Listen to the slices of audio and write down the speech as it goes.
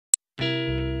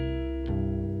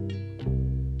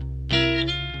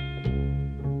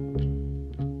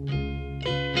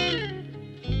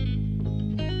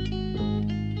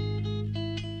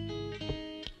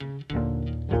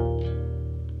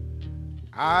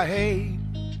I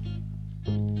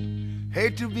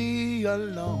hate to be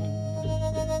alone.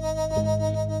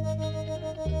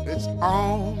 It's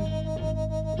on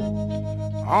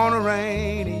a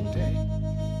rainy day.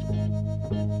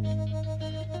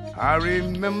 I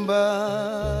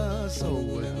remember so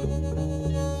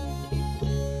well.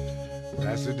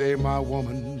 That's the day my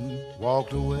woman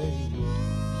walked away.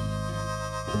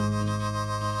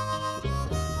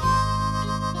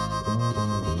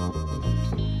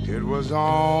 It was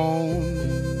on,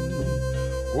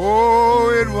 oh,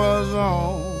 it was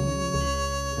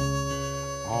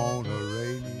on a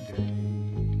rainy day.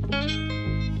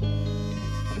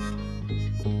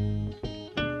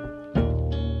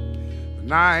 The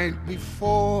night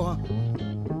before,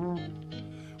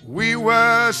 we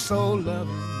were so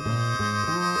loving,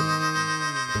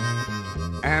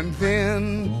 and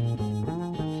then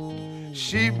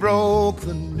she broke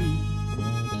the news.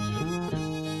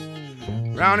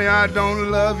 Brownie, I don't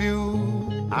love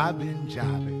you, I've been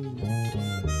jiving.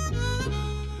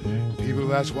 People,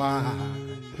 that's why I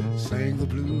sing the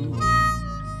blues.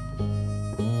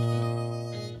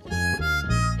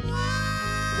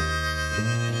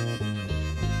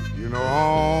 You know,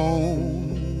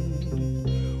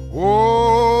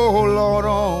 oh Lord,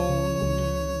 on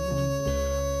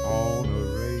a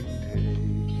rainy day.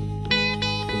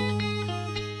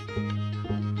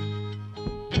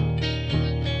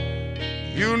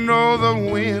 You know the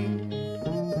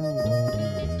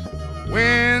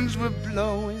winds were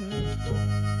blowing,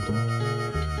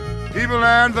 people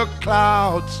and the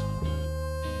clouds,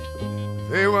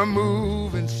 they were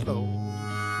moving slow.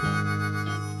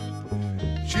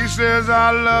 She says,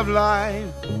 I love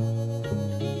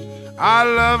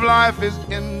life is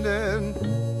ending.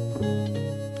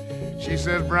 She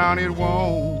says, Brownie, it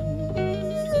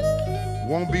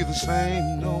won't be the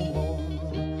same no more.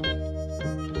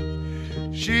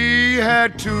 She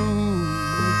had two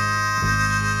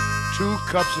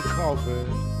cups of coffee.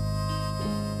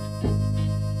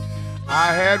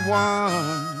 I had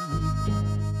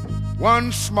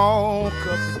one small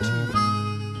cup of tea.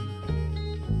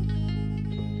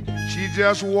 She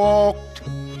just walked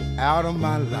out of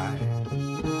my life,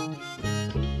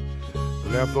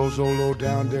 left those old low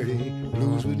down dirty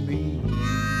blues with me.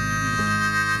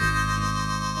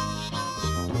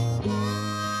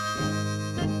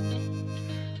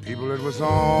 People, it was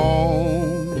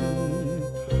on,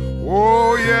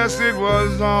 oh yes, it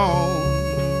was on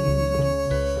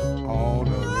a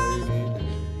rainy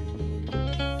day.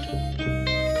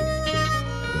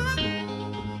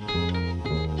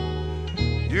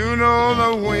 You know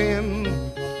the wind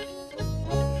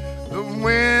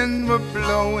were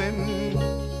blowing,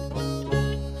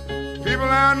 people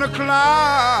and the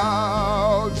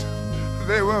clouds,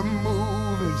 they were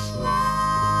moving slow.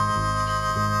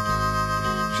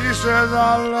 She says,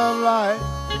 I love life,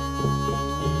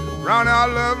 Brownie, our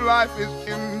love life is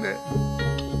ended,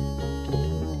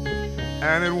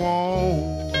 and it won't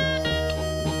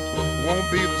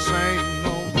be the same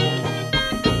no more.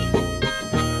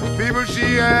 People,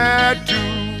 she had two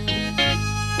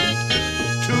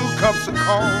cups of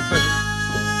coffee.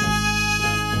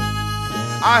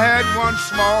 I had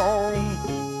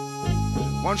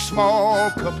one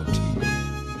small cup of tea.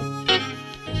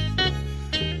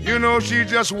 You know, she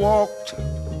just walked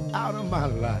out of my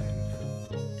life,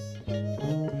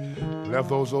 left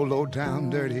those old low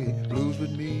down dirty blues with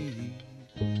me.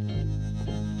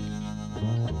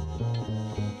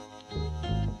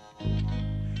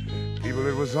 People,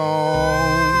 it was on,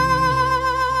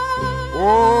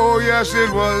 oh yes,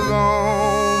 it was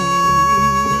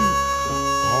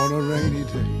on a rainy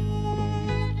day.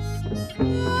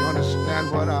 You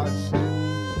understand what I said?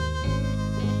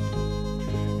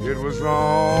 It was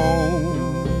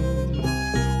on,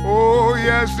 oh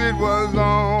yes, it was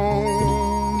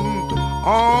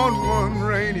on one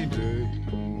rainy day.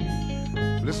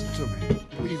 Listen to me,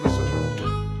 please listen.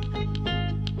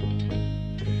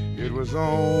 It was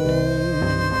on,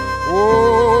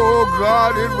 oh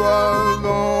God, it was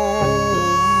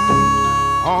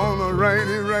on a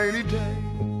rainy, rainy day.